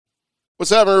What's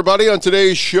happening, everybody? On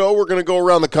today's show, we're going to go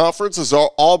around the conference as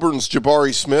Auburn's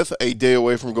Jabari Smith, a day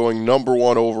away from going number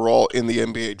one overall in the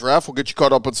NBA draft. We'll get you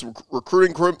caught up on some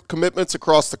recruiting commitments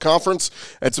across the conference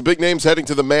and some big names heading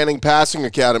to the Manning Passing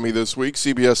Academy this week.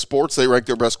 CBS Sports, they rank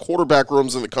their best quarterback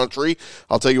rooms in the country.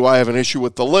 I'll tell you why I have an issue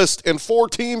with the list. And 4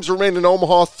 teams remain in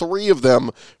Omaha, 3 of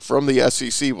them from the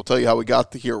SEC. We'll tell you how we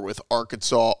got here with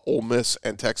Arkansas, Ole Miss,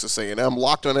 and Texas A&M.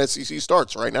 Locked on SEC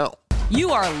starts right now.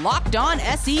 You are Locked On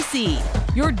SEC,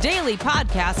 your daily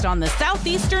podcast on the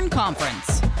Southeastern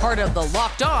Conference. Part of the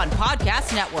Locked On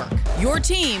Podcast Network, your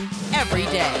team every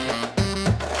day.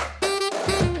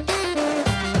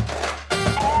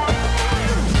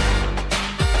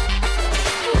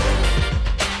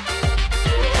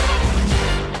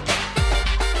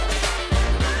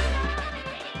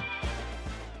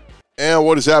 And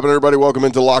what is happening, everybody? Welcome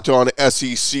into Locked On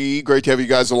SEC. Great to have you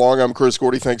guys along. I'm Chris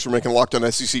Gordy. Thanks for making Locked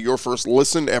On SEC your first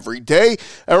listen every day.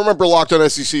 And remember, Locked On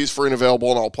SEC is free and available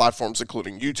on all platforms,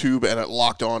 including YouTube and at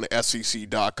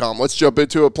LockedOnSEC.com. Let's jump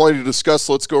into it. Plenty to discuss.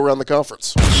 Let's go around the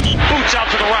conference. Boots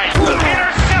out to the right.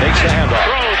 Takes the handoff.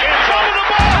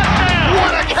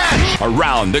 What a catch!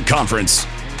 Around the conference.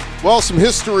 Well, some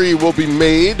history will be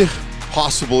made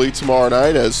possibly tomorrow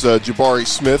night as Jabari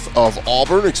Smith of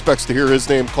Auburn expects to hear his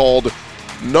name called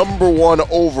number one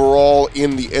overall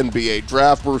in the NBA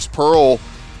draft. Bruce Pearl,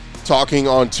 talking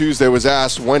on Tuesday, was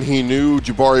asked when he knew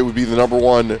Jabari would be the number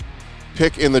one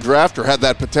pick in the draft or had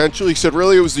that potential. He said,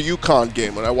 really, it was the UConn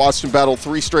game. When I watched him battle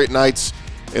 3 straight nights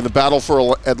in the battle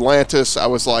for Atlantis, I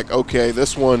was like, okay,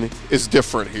 this one is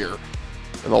different here.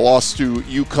 In the loss to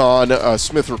UConn,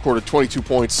 Smith recorded 22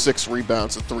 points, 6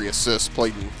 rebounds, and 3 assists,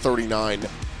 played in 39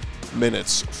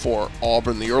 minutes for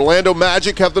Auburn. The Orlando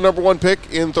Magic have the number one pick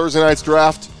in Thursday night's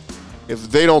draft.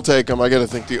 If they don't take him, I got to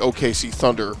think the OKC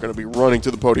Thunder are going to be running to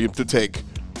the podium to take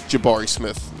Jabari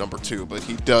Smith, number 2, but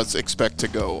he does expect to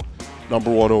go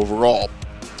number 1 overall.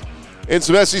 In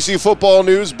some SEC football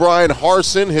news, Brian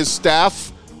Harsin, his staff,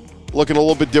 looking a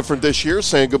little bit different this year,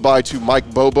 saying goodbye to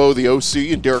Mike Bobo, the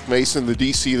OC, and Derek Mason, the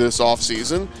DC, this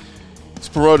offseason. He's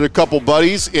promoted a couple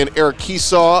buddies in Eric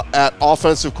Keesaw at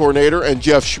offensive coordinator and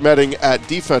Jeff Schmedding at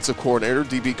defensive coordinator.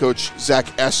 DB coach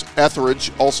Zach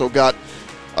Etheridge also got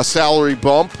a salary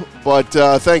bump, but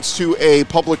thanks to a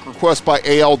public request by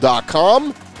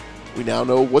AL.com, we now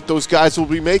know what those guys will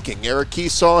be making. Eric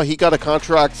Keesaw, he got a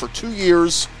contract for 2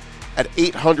 years at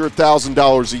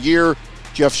 $800,000 a year.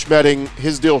 Jeff Schmedding,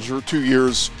 his deal for 2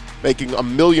 years, making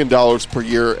 $1 million per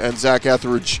year. And Zach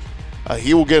Etheridge,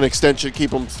 he will get an extension,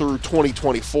 keep him through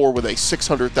 2024 with a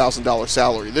 $600,000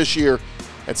 salary this year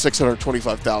and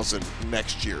 $625,000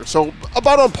 next year. So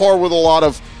about on par with a lot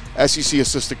of SEC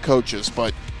assistant coaches,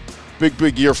 but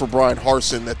big year for Brian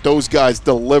Harsin that those guys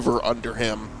deliver under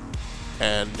him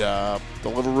and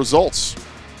deliver results.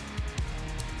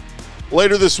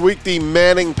 Later this week, the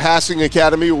Manning Passing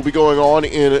Academy will be going on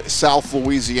in South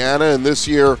Louisiana, and this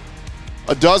year,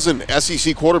 a dozen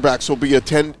SEC quarterbacks will be at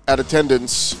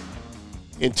attendance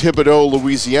in Thibodaux,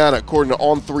 Louisiana. According to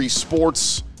On3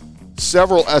 Sports,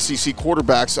 several SEC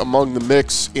quarterbacks among the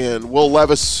mix in Will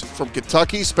Levis from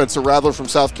Kentucky, Spencer Rattler from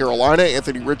South Carolina,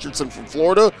 Anthony Richardson from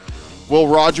Florida, Will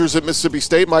Rogers at Mississippi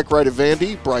State, Mike Wright at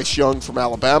Vandy, Bryce Young from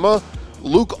Alabama,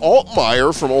 Luke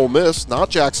Altmaier from Ole Miss, not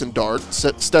Jackson Dart,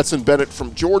 Stetson Bennett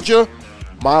from Georgia,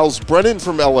 Miles Brennan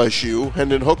from LSU,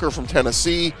 Hendon Hooker from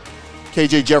Tennessee,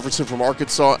 KJ Jefferson from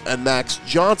Arkansas, and Max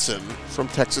Johnson from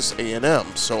Texas A&M.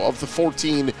 So of the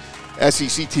 14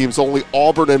 SEC teams, only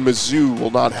Auburn and Mizzou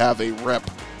will not have a rep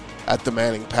at the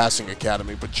Manning Passing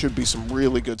Academy, but should be some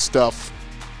really good stuff.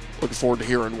 Looking forward to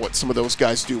hearing what some of those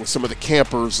guys do with some of the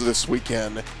campers this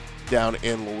weekend down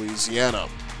in Louisiana.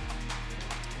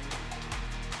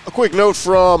 A quick note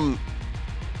from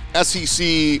SEC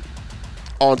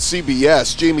on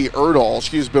CBS. Jamie Erdahl,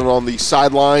 she's been on the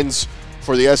sidelines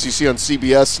for the SEC on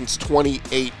CBS since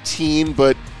 2018,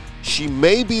 but she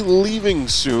may be leaving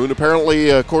soon. Apparently,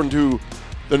 according to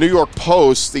the New York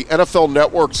Post, the NFL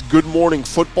Network's Good Morning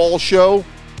Football show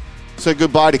said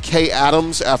goodbye to Kay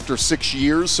Adams after 6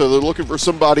 years, so they're looking for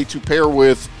somebody to pair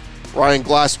with Ryan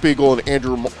Glass-Steagall and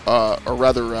Andrew,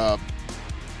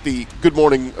 the Good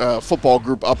Morning Football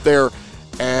group up there,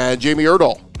 and Jamie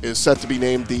Erdahl is set to be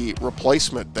named the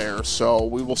replacement there. So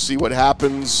we will see what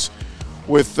happens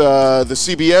with the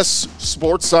CBS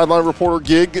Sports sideline reporter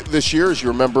gig this year. As you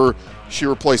remember, she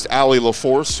replaced Allie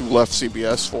LaForce, who left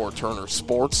CBS for Turner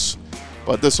Sports.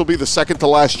 But this will be the second to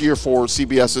last year for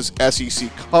CBS's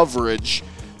SEC coverage,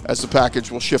 as the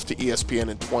package will shift to ESPN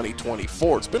in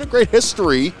 2024. It's been a great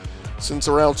history since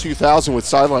around 2000 with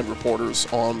sideline reporters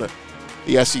on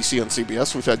the SEC on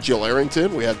CBS. We've had Jill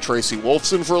Arrington. We had Tracy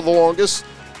Wolfson for the longest.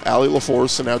 Allie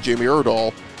LaForce and now Jamie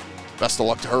Erdahl. Best of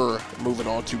luck to her, moving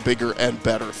on to bigger and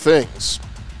better things.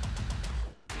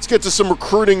 Let's get to some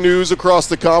recruiting news across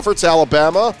the conference.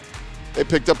 Alabama, they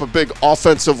picked up a big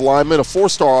offensive lineman, a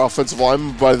 4-star offensive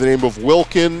lineman by the name of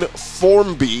Wilkin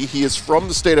Formby. He is from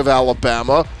the state of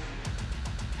Alabama,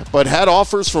 but had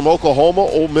offers from Oklahoma,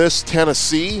 Ole Miss,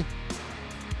 Tennessee.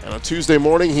 And on Tuesday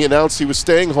morning, he announced he was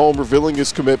staying home, revealing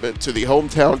his commitment to the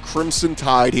hometown Crimson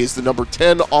Tide. He is the number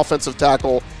 10 offensive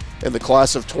tackle in the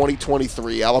class of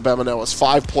 2023. Alabama now has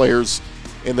 5 players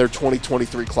in their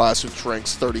 2023 class, which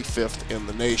ranks 35th in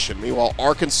the nation. Meanwhile,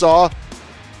 Arkansas,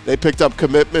 they picked up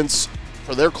commitments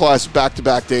for their class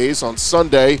back-to-back days. On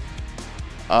Sunday,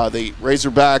 the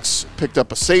Razorbacks picked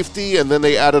up a safety, and then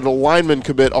they added a lineman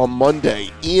commit on Monday.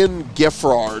 Ian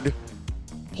Geffrard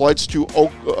pledged to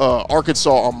Arkansas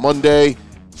on Monday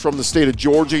from the state of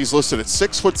Georgia. He's listed at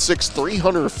 6'6",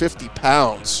 350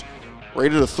 pounds.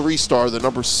 Rated a 3-star, the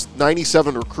number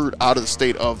 97 recruit out of the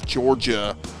state of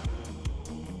Georgia.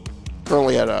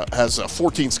 Currently has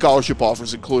 14 scholarship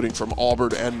offers, including from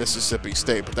Auburn and Mississippi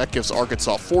State. But that gives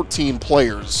Arkansas 14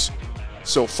 players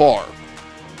so far.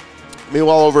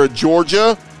 Meanwhile, over at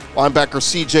Georgia, linebacker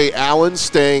C.J. Allen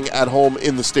staying at home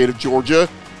in the state of Georgia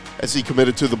as he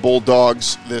committed to the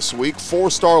Bulldogs this week.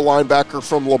 4-star linebacker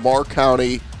from Lamar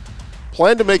County.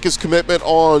 Planned to make his commitment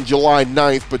on July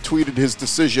 9th, but tweeted his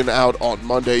decision out on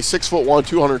Monday. 6'1",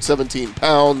 217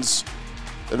 pounds.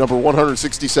 The number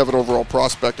 167 overall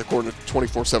prospect, according to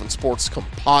 24/7 Sports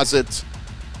Composite.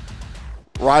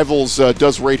 Rivals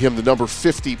does rate him the number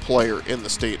 50 player in the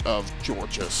state of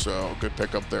Georgia. So good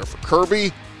pickup there for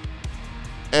Kirby.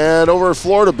 And over in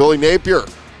Florida, Billy Napier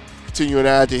continuing to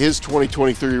add to his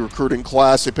 2023 recruiting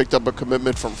class. They picked up a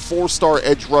commitment from 4-star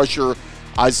edge rusher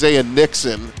Isaiah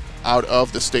Nixon out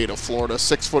of the state of Florida.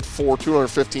 6'4",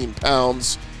 215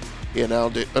 pounds. He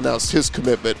announced his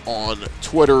commitment on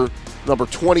Twitter. Number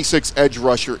 26 edge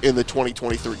rusher in the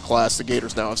 2023 class. The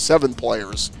Gators now have 7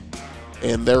 players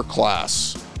in their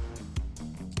class.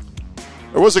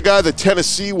 There was a guy that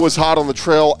Tennessee was hot on the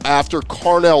trail after.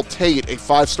 Carnell Tate, a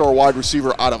 5-star wide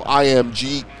receiver out of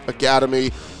IMG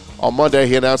Academy. On Monday,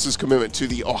 he announced his commitment to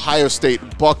the Ohio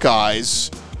State Buckeyes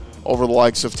over the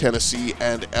likes of Tennessee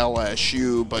and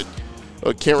LSU, but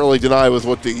can't really deny with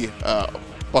what the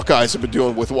Buckeyes have been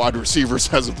doing with wide receivers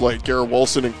as of late. Garrett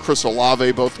Wilson and Chris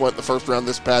Olave both went in the first round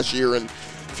this past year, and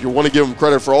if you want to give him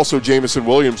credit for also Jamison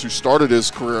Williams, who started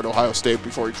his career at Ohio State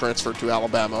before he transferred to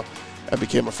Alabama and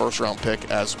became a first-round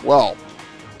pick as well.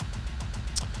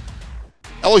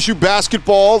 LSU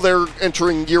basketball, they're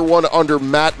entering year 1 under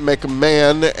Matt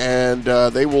McMahon, and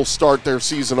they will start their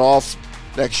season off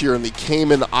next year in the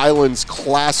Cayman Islands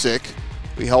Classic.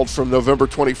 We held from November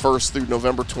 21st through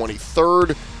November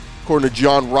 23rd. According to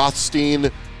John Rothstein,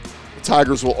 the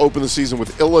Tigers will open the season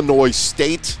with Illinois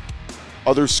State.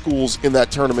 Other schools in that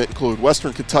tournament include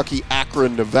Western Kentucky,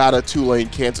 Akron, Nevada, Tulane,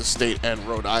 Kansas State, and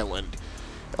Rhode Island.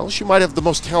 LSU might have the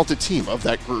most talented team of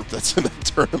that group that's in that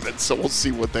tournament, so we'll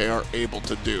see what they are able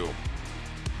to do.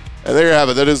 And there you have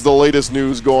it. That is the latest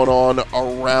news going on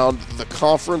around the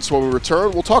conference. When we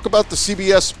return, we'll talk about the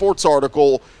CBS Sports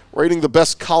article rating the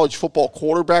best college football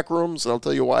quarterback rooms, and I'll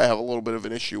tell you why I have a little bit of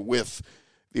an issue with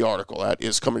the article. That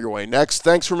is coming your way next.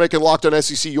 Thanks for making Locked On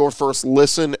SEC your first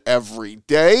listen every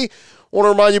day. I want to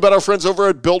remind you about our friends over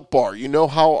at Built Bar. You know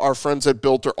how our friends at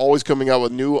Built are always coming out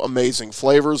with new amazing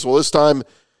flavors. Well, this time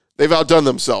they've outdone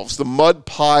themselves. The mud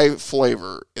pie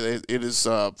flavor. It is,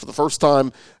 for the first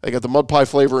time, they got the mud pie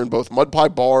flavor in both mud pie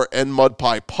bar and mud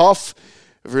pie puff.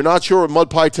 If you're not sure what mud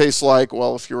pie tastes like,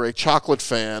 well, if you're a chocolate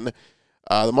fan,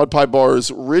 the Mud Pie Bar is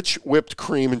rich whipped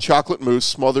cream and chocolate mousse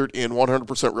smothered in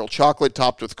 100% real chocolate,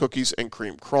 topped with cookies and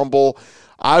cream crumble.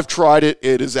 I've tried it.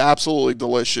 It is absolutely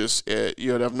delicious.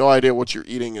 You'd have no idea what you're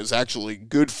eating is actually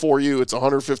good for you. It's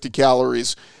 150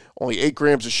 calories, only 8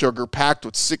 grams of sugar, packed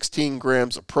with 16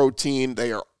 grams of protein.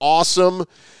 They are awesome.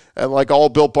 And like all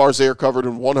Built Bars, they are covered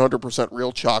in 100%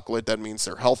 real chocolate. That means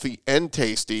they're healthy and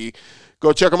tasty.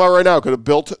 Go check them out right now. Go to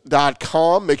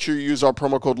Built.com. Make sure you use our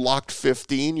promo code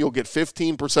LOCKED15. You'll get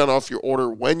 15% off your order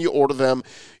when you order them.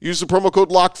 Use the promo code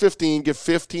LOCKED15. Get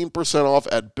 15% off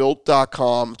at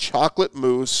Built.com. Chocolate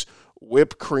mousse,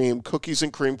 whipped cream, cookies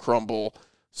and cream crumble.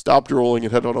 Stop drooling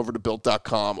and head on over to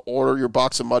Built.com. Order your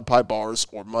box of Mud Pie Bars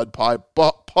or Mud Pie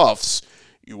Puffs.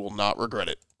 You will not regret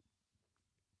it.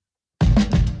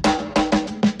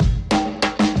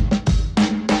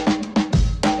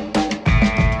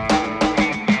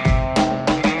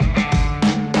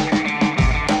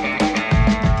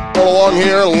 Along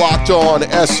here, Locked On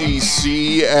SEC,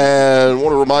 and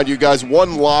want to remind you guys,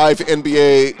 one live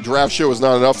NBA draft show is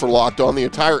not enough for Locked On. The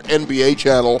entire NBA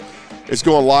channel is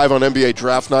going live on NBA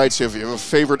Draft Night. So if you have a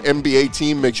favorite NBA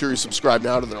team, make sure you subscribe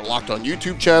now to their Locked On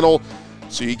YouTube channel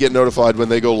so you get notified when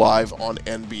they go live on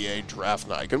NBA Draft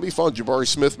Night. Going to be fun. Jabari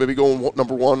Smith maybe going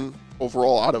number 1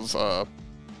 overall out of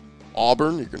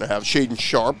Auburn. You're going to have Shaedon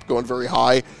Sharpe going very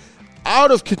high.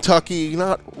 Out of Kentucky,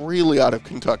 not really out of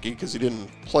Kentucky because he didn't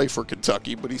play for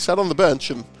Kentucky, but he sat on the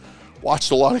bench and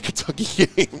watched a lot of Kentucky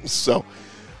games. So,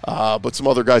 but some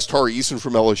other guys, Tari Eason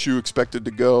from LSU expected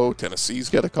to go.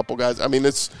 Tennessee's got a couple guys. I mean,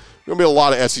 it's going to be a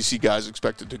lot of SEC guys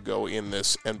expected to go in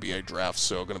this NBA draft,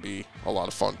 so going to be a lot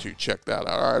of fun to check that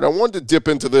out. All right, I wanted to dip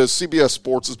into this. CBS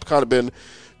Sports has kind of been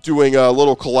doing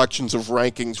little collections of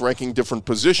rankings, ranking different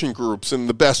position groups in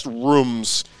the best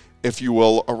rooms, if you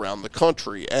will, around the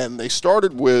country. And they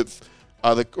started with,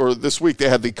 this week, they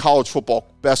had the college football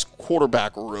best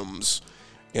quarterback rooms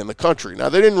in the country. Now,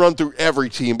 they didn't run through every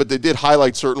team, but they did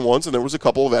highlight certain ones, and there was a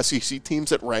couple of SEC teams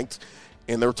that ranked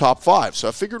in their top 5. So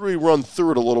I figured we'd run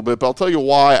through it a little bit, but I'll tell you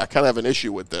why I kind of have an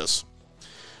issue with this.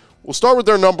 We'll start with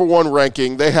their number 1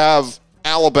 ranking. They have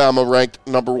Alabama ranked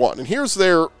number 1, and here's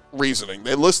their reasoning.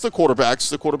 They list the quarterbacks.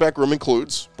 The quarterback room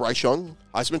includes Bryce Young,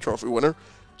 Heisman Trophy winner,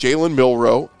 Jalen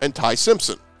Milroe, and Ty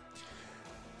Simpson.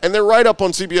 And their write-up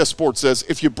on CBS Sports says,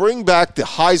 if you bring back the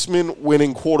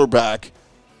Heisman-winning quarterback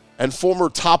and former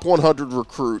top 100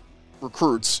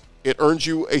 recruits, it earns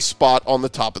you a spot on the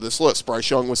top of this list. Bryce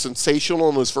Young was sensational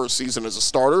in his first season as a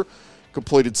starter,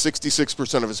 completed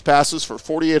 66% of his passes for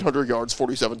 4,800 yards,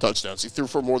 47 touchdowns. He threw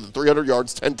for more than 300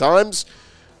 yards 10 times,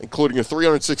 including a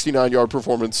 369-yard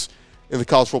performance in the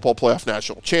College Football Playoff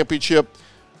National Championship,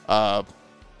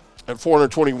 and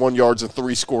 421 yards and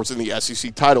 3 scores in the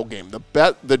SEC title game.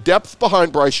 The depth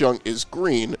behind Bryce Young is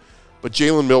green, but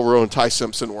Jalen Milroe and Ty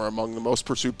Simpson were among the most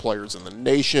pursued players in the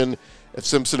nation. If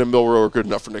Simpson and Milroe are good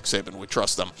enough for Nick Saban, we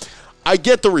trust them. I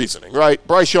get the reasoning, right?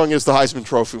 Bryce Young is the Heisman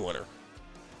Trophy winner.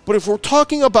 But if we're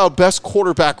talking about best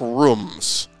quarterback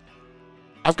rooms,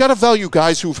 I've got to value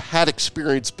guys who've had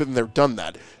experience, been there, done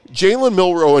that. Jalen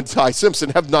Milroe and Ty Simpson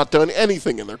have not done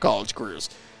anything in their college careers.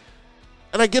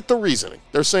 And I get the reasoning.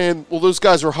 They're saying, well, those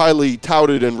guys are highly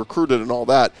touted and recruited and all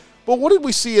that. But what did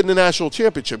we see in the national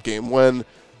championship game when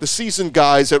the seasoned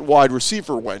guys at wide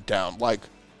receiver went down? Like,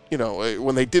 you know,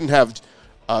 when they didn't have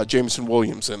Jameson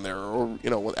Williams in there, or, you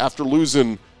know, after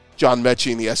losing John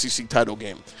Mechie in the SEC title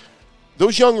game.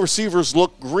 Those young receivers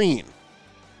look green.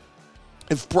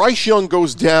 If Bryce Young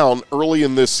goes down early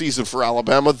in this season for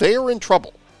Alabama, they are in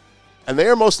trouble. And they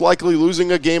are most likely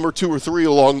losing a game or 2 or 3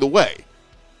 along the way.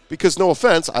 Because, no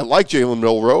offense, I like Jalen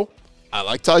Milroe. I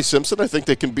like Ty Simpson. I think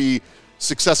they can be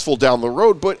successful down the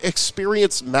road, but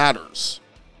experience matters.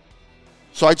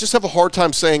 So I just have a hard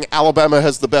time saying Alabama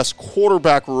has the best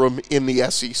quarterback room in the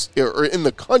SEC or in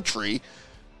the country.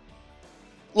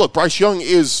 Look, Bryce Young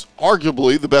is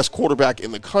arguably the best quarterback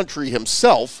in the country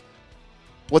himself,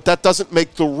 but that doesn't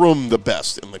make the room the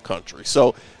best in the country.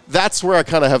 So that's where I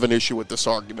kind of have an issue with this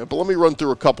argument. But let me run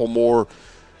through a couple more.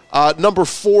 Number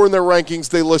 4 in their rankings,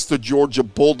 they list the Georgia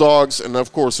Bulldogs, and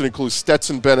of course it includes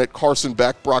Stetson Bennett, Carson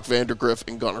Beck, Brock Vandagriff,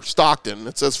 and Gunnar Stockton.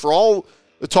 It says, for all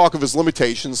the talk of his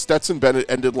limitations, Stetson Bennett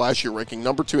ended last year ranking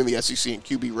number 2 in the SEC in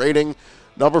QB rating,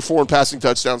 number 4 in passing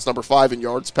touchdowns, number 5 in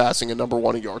yards passing, and number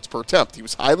 1 in yards per attempt. He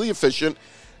was highly efficient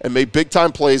and made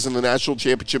big-time plays in the national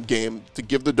championship game to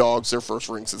give the Dogs their first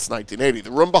ring since 1980.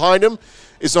 The room behind him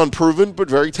is unproven but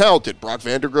very talented. Brock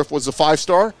Vandagriff was a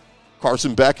 5-star.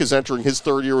 Carson Beck is entering his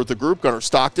 3rd year with the group. Gunnar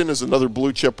Stockton is another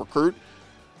blue-chip recruit,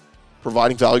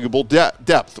 providing valuable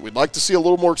depth. We'd like to see a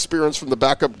little more experience from the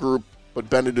backup group, but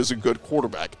Bennett is a good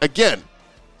quarterback. Again,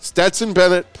 Stetson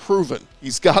Bennett, proven.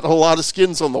 He's got a lot of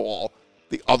skins on the wall.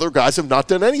 The other guys have not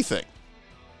done anything.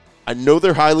 I know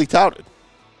they're highly touted,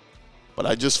 but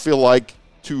I just feel like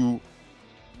to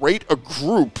rate a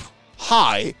group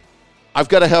high, I've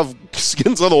got to have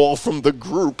skins on the wall from the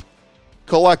group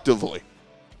collectively.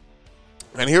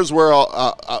 And here's where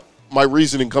my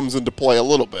reasoning comes into play a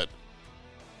little bit.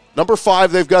 Number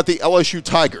 5, they've got the LSU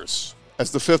Tigers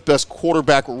as the 5th best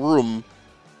quarterback room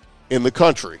in the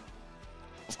country.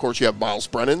 Of course, you have Miles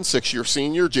Brennan, 6-year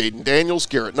senior, Jaden Daniels,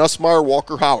 Garrett Nussmeier,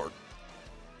 Walker Howard.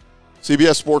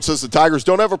 CBS Sports says the Tigers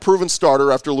don't have a proven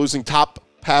starter after losing top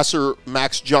passer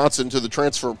Max Johnson to the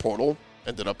transfer portal.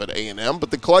 Ended up at A&M,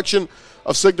 but the collection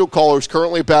of signal callers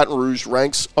currently at Baton Rouge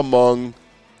ranks among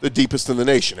the deepest in the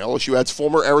nation. LSU adds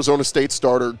former Arizona State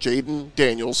starter Jaden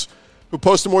Daniels, who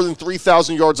posted more than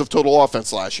 3,000 yards of total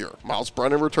offense last year. Miles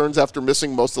Brennan returns after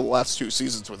missing most of the last 2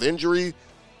 seasons with injury.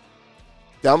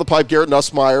 Down the pipe, Garrett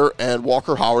Nussmeier and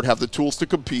Walker Howard have the tools to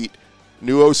compete.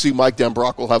 New OC Mike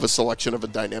Denbrock will have a selection of a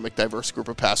dynamic, diverse group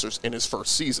of passers in his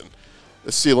first season.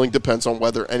 The ceiling depends on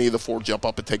whether any of the four jump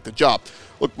up and take the job.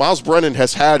 Look, Myles Brennan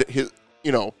has had his,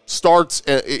 starts.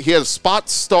 He had a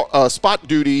spot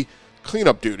duty,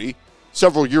 cleanup duty,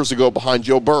 several years ago behind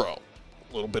Joe Burrow.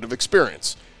 A little bit of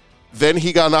experience. Then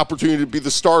he got an opportunity to be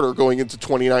the starter going into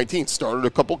 2019. Started a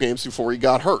couple games before he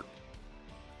got hurt.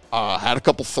 Had a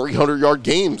couple 300-yard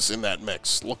games in that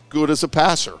mix. Looked good as a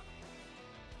passer.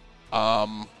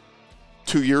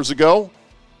 2 years ago,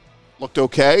 looked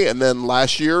okay. And then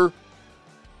last year,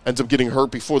 ends up getting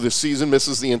hurt before the season,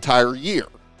 misses the entire year.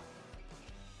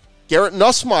 Garrett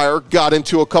Nussmeier got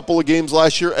into a couple of games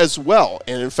last year as well.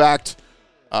 And in fact,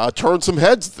 turned some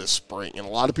heads this spring. And a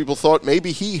lot of people thought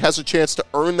maybe he has a chance to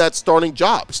earn that starting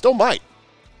job. Still might.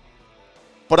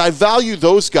 But I value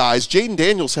those guys. Jaden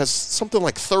Daniels has something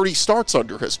like 30 starts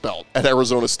under his belt at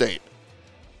Arizona State.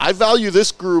 I value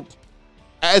this group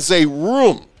as a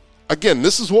room. Again,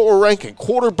 this is what we're ranking.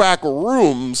 Quarterback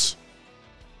rooms,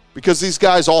 because these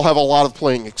guys all have a lot of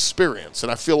playing experience.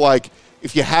 And I feel like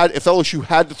if LSU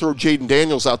had to throw Jaden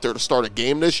Daniels out there to start a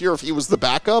game this year, if he was the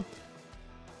backup,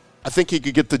 I think he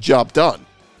could get the job done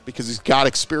because he's got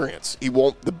experience.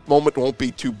 The moment won't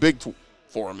be too big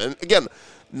for him. And again,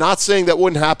 not saying that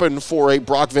wouldn't happen for a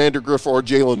Brock Vandagriff or a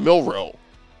Jalen Milroe.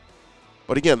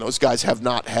 But again, those guys have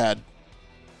not had,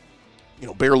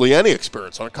 barely any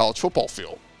experience on a college football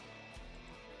field.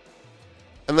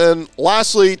 And then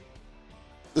lastly,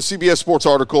 the CBS Sports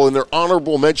article, in their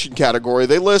honorable mention category,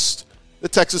 they list the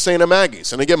Texas A&M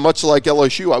Aggies. And again, much like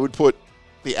LSU, I would put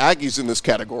the Aggies in this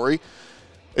category.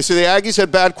 They say the Aggies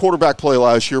had bad quarterback play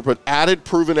last year, but added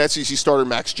proven SEC starter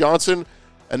Max Johnson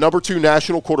and number 2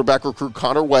 national quarterback recruit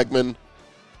Connor Wegman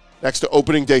next to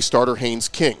opening day starter Haynes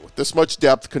King. With this much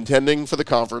depth, contending for the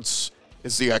conference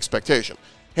is the expectation.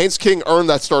 Haynes King earned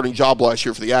that starting job last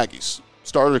year for the Aggies.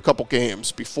 Started a couple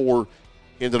games before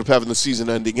he ended up having the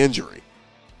season-ending injury.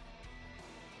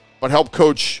 But helped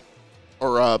coach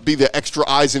or be the extra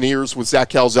eyes and ears with Zach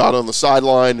Calzada on the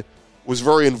sideline. Was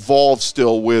very involved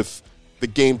still with the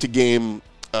game-to-game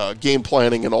game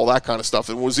planning and all that kind of stuff.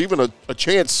 And was even a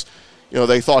chance,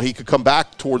 they thought he could come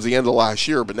back towards the end of last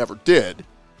year, but never did.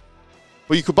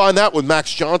 But you combine that with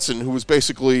Max Johnson, who was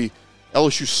basically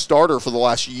LSU's starter for the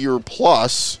last year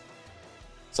plus.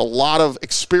 It's a lot of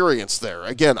experience there.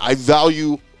 Again, I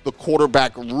value the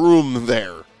quarterback room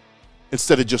there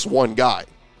instead of just one guy.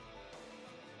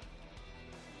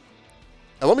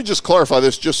 And let me just clarify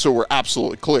this just so we're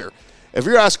absolutely clear. If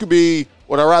you're asking me,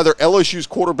 would I rather LSU's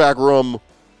quarterback room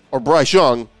or Bryce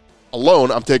Young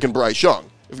alone, I'm taking Bryce Young.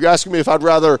 If you're asking me if I'd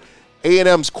rather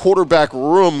A&M's quarterback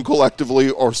room collectively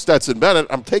or Stetson Bennett,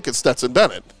 I'm taking Stetson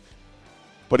Bennett.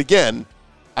 But again,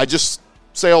 I just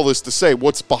say all this to say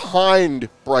what's behind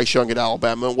Bryce Young at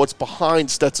Alabama and what's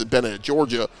behind Stetson Bennett at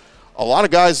Georgia. A lot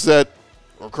of guys that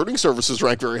recruiting services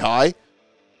rank very high,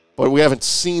 but we haven't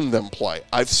seen them play.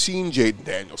 I've seen Jaden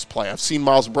Daniels play. I've seen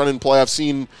Myles Brennan play. I've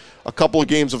seen a couple of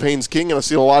games of Haynes King, and I've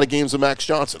seen a lot of games of Max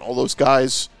Johnson. All those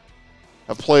guys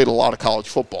have played a lot of college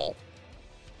football.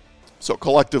 So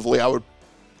collectively, I would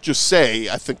just say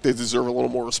I think they deserve a little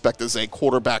more respect as a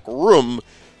quarterback room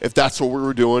if that's what we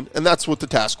were doing, and that's what the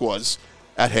task was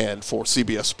at hand for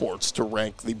CBS Sports, to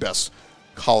rank the best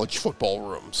college football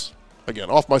rooms. Again,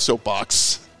 off my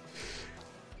soapbox.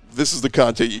 This is the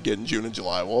content you get in June and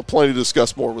July. We'll have plenty to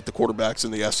discuss more with the quarterbacks in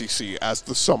the SEC as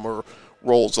the summer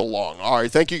rolls along. All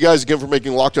right, thank you guys again for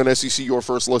making Locked On SEC your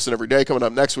first listen every day. Coming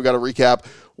up next, we got to recap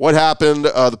what happened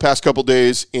the past couple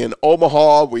days in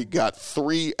Omaha. We got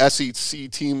 3 SEC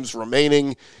teams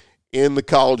remaining in the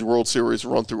College World Series.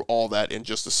 We'll run through all that in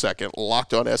just a second.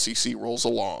 Locked On SEC rolls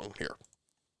along here.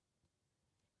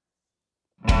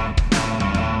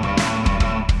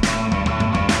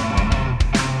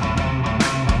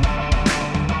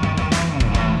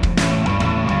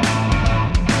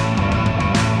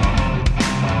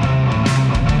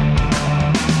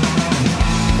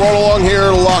 Right along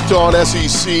here, Locked On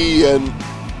SEC, and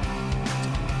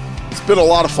it's been a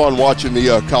lot of fun watching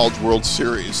the College World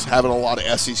Series, having a lot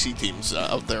of SEC teams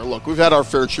out there. Look, we've had our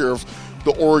fair share of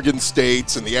the Oregon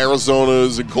States and the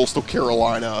Arizonas and Coastal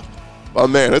Carolina. But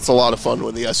man, it's a lot of fun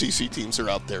when the SEC teams are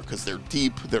out there because they're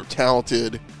deep, they're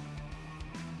talented,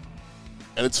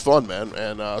 and it's fun, man.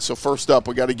 And so first up,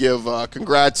 we got to give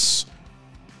congrats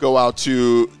go out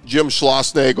to Jim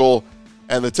Schlossnagle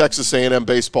and the Texas A&M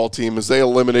baseball team as they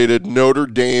eliminated Notre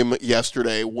Dame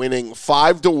yesterday, winning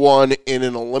 5-1 in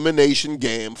an elimination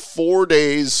game 4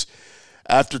 days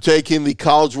after taking the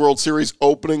College World Series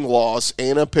opening loss.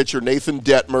 A&M pitcher Nathan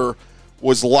Detmer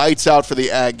was lights out for the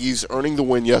Aggies, earning the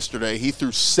win yesterday. He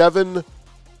threw 7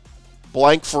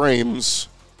 blank frames,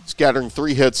 scattering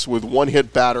 3 hits with 1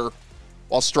 hit batter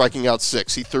while striking out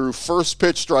 6. He threw first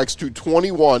pitch strikes to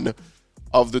 21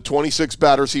 of the 26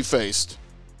 batters he faced,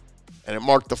 and it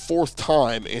marked the 4th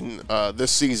time in this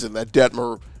season that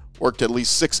Detmer worked at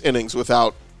least 6 innings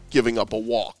without giving up a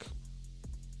walk.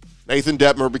 Nathan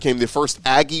Detmer became the first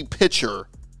Aggie pitcher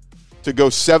to go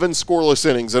 7 scoreless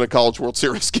innings in a College World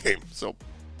Series game. So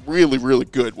really, really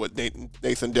good what Nathan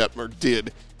Detmer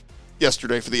did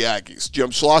yesterday for the Aggies. Jim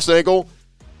Schlossnagle,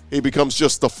 he becomes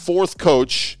just the 4th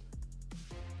coach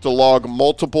to log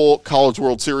multiple College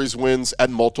World Series wins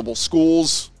at multiple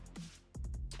schools.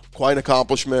 Quite an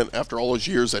accomplishment after all those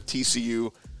years at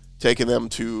TCU, taking them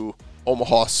to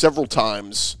Omaha several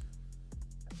times.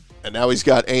 And now he's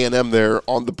got A&M there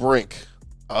on the brink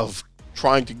of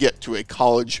trying to get to a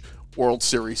College World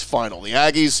Series final. The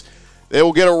Aggies, they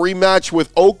will get a rematch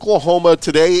with Oklahoma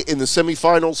today in the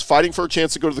semifinals, fighting for a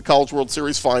chance to go to the College World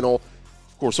Series final.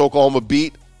 Of course, Oklahoma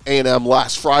beat A&M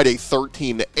last Friday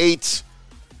 13-8.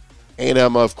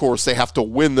 A&M, of course, they have to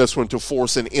win this one to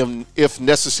force an if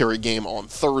necessary game on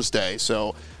Thursday.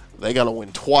 So they got to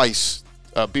win twice,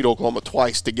 beat Oklahoma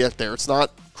twice to get there. It's not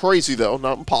crazy, though,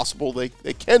 not impossible. They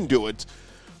can do it.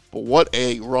 But what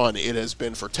a run it has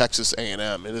been for Texas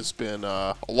A&M. It has been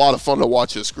a lot of fun to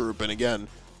watch this group. And again,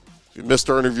 if you missed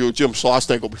our interview with Jim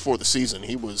Schlossnagle before the season,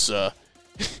 he was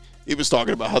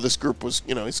talking about how this group was,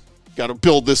 he's got to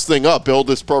build this thing up, build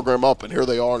this program up, and here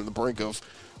they are on the brink of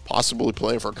possibly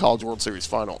playing for a College World Series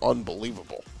final.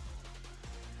 Unbelievable.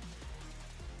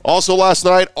 Also last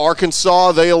night,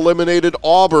 Arkansas, they eliminated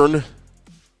Auburn,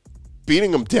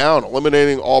 beating them down,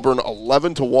 eliminating Auburn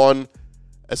 11-1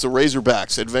 as the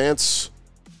Razorbacks advance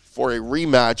for a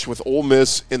rematch with Ole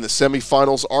Miss in the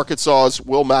semifinals. Arkansas's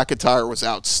Will McIntyre was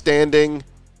outstanding,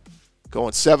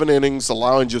 going 7 innings,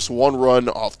 allowing just 1 run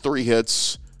off 3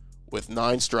 hits with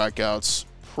 9 strikeouts.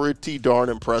 Pretty darn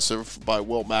impressive by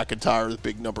Will McIntyre, the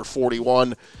big number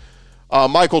 41.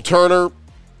 Michael Turner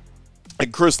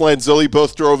and Chris Lanzilli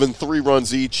both drove in 3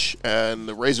 runs each, and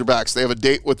the Razorbacks, they have a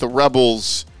date with the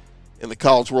Rebels in the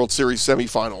College World Series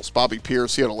semifinals. Bobby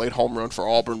Pierce, he had a late home run for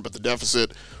Auburn, but the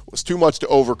deficit was too much to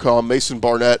overcome. Mason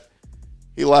Barnett,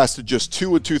 he lasted just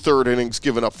 2 2/3 innings,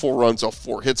 giving up 4 runs off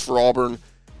 4 hits for Auburn.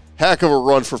 Heck of a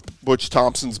run for Butch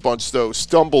Thompson's bunch, though.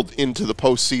 Stumbled into the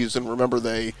postseason. Remember,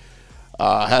 they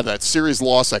had that series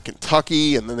loss at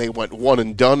Kentucky, and then they went 1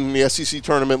 and done in the SEC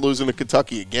tournament, losing to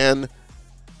Kentucky again.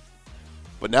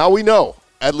 But now we know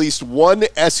at least one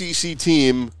SEC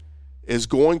team is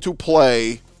going to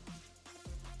play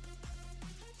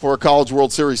for a College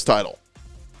World Series title,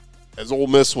 as Ole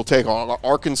Miss will take on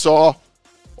Arkansas,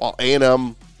 while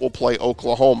A&M will play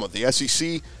Oklahoma. The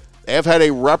SEC, they have had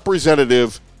a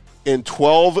representative in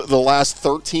 12 of the last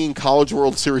 13 College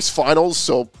World Series finals.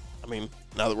 So,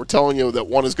 now that we're telling you that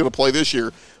one is going to play this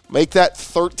year, make that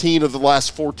 13 of the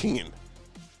last 14,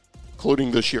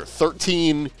 including this year.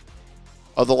 13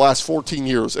 of the last 14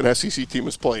 years an SEC team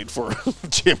has played for a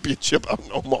championship out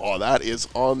in Omaha. That is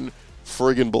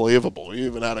unfriggin' believable. We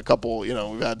even had a couple,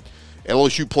 we've had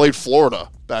LSU played Florida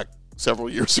back several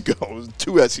years ago. It was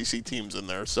 2 SEC teams in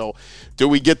there. So do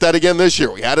we get that again this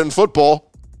year? We had it in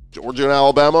football, Georgia and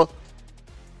Alabama.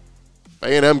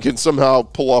 A&M can somehow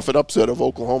pull off an upset of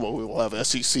Oklahoma. We will have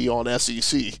SEC on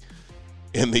SEC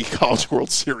in the College World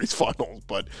Series finals.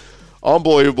 But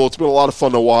unbelievable. It's been a lot of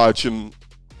fun to watch, and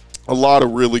a lot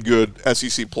of really good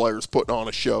SEC players putting on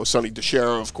a show. Sonny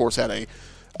DiChiara, of course, had a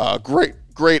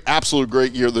absolute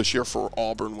great year this year for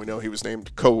Auburn. We know he was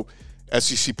named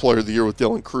co-SEC Player of the Year with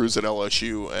Dylan Cruz at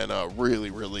LSU, and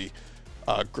really, really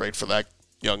great for that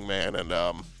young man. And,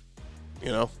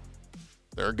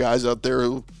 there are guys out there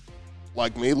who,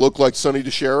 like me, look like Sonny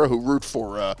DiChiara, who root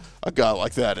for a guy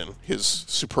like that in his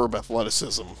superb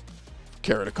athleticism,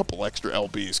 carrying a couple extra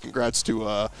LBs. Congrats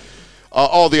to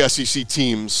all the SEC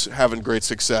teams having great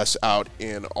success out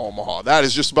in Omaha. That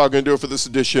is just about going to do it for this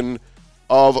edition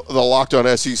of the Locked On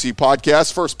SEC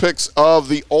podcast. First picks of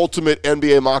the Ultimate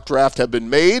NBA Mock Draft have been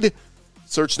made.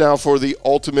 Search now for the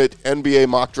Ultimate NBA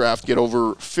Mock Draft. Get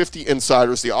over 50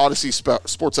 insiders, the Odyssey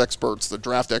sports experts, the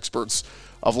draft experts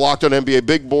of Locked On NBA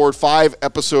Big Board.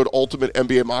 5-episode Ultimate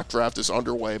NBA Mock Draft is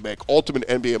underway. Make Ultimate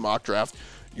NBA Mock Draft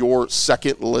your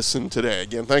second listen today.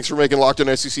 Again, thanks for making Locked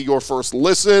On SEC your first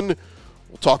listen.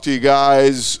 We'll talk to you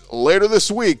guys later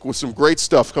this week with some great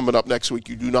stuff coming up next week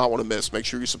you do not want to miss. Make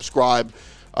sure you subscribe,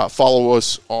 follow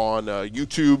us on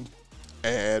YouTube,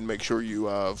 and make sure you,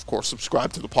 of course,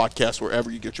 subscribe to the podcast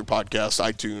wherever you get your podcasts,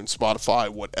 iTunes, Spotify,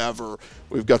 whatever.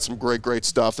 We've got some great, great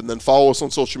stuff. And then follow us on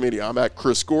social media. I'm at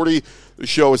Chris Gordy. The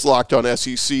show is Locked On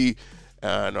SEC,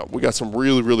 and we got some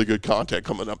really, really good content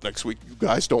coming up next week. You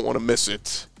guys don't want to miss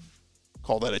it.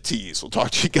 Call that a tease. We'll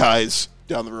talk to you guys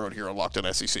down the road here on Locked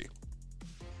On SEC.